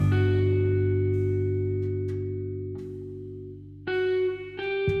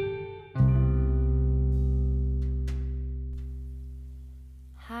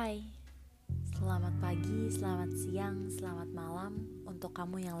Selamat malam untuk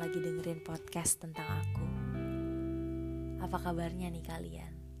kamu yang lagi dengerin podcast tentang aku. Apa kabarnya nih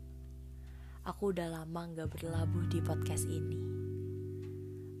kalian? Aku udah lama gak berlabuh di podcast ini.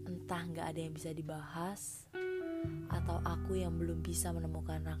 Entah gak ada yang bisa dibahas, atau aku yang belum bisa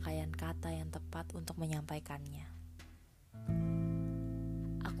menemukan rangkaian kata yang tepat untuk menyampaikannya.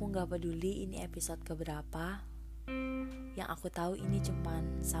 Aku gak peduli ini episode keberapa. Yang aku tahu ini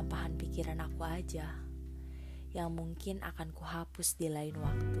cuman sampahan pikiran aku aja, yang mungkin akan kuhapus di lain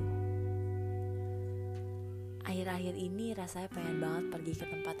waktu. Akhir-akhir ini rasanya pengen banget pergi ke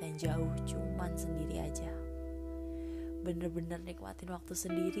tempat yang jauh, cuman sendiri aja. Bener-bener nikmatin waktu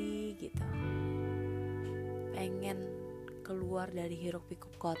sendiri gitu. Pengen keluar dari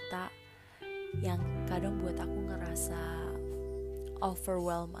hiruk-pikuk kota yang kadang buat aku ngerasa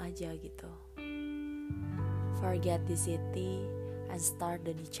overwhelmed aja gitu. Forget the city and start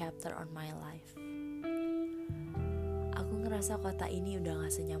the new chapter on my life. Aku ngerasa kota ini udah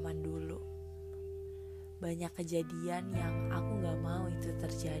gak senyaman dulu. Banyak kejadian yang aku gak mau itu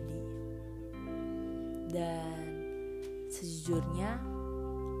terjadi. Dan sejujurnya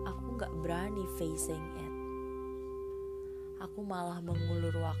aku gak berani facing it. Aku malah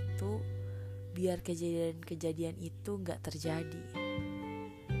mengulur waktu biar kejadian-kejadian itu gak terjadi.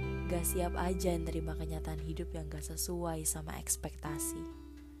 Gak siap aja nerima kenyataan hidup yang gak sesuai sama ekspektasi.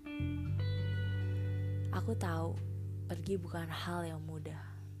 Aku tahu pergi bukan hal yang mudah,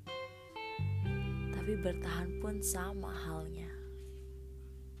 tapi bertahan pun sama halnya.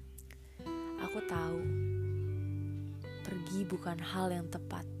 Aku tahu pergi bukan hal yang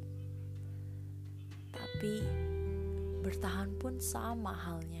tepat, tapi bertahan pun sama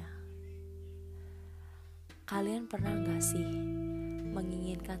halnya. Kalian pernah gak sih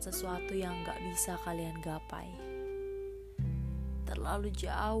menginginkan sesuatu yang gak bisa kalian gapai? Terlalu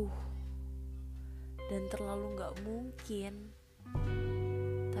jauh dan terlalu gak mungkin,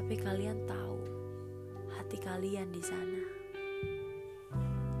 tapi kalian tahu hati kalian di sana.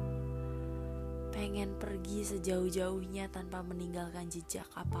 Pengen pergi sejauh-jauhnya tanpa meninggalkan jejak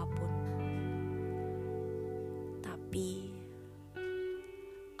apapun. Tapi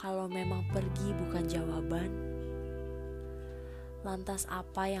kalau memang pergi bukan jawaban, lantas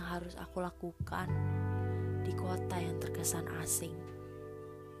apa yang harus aku lakukan di kota yang terkesan asing?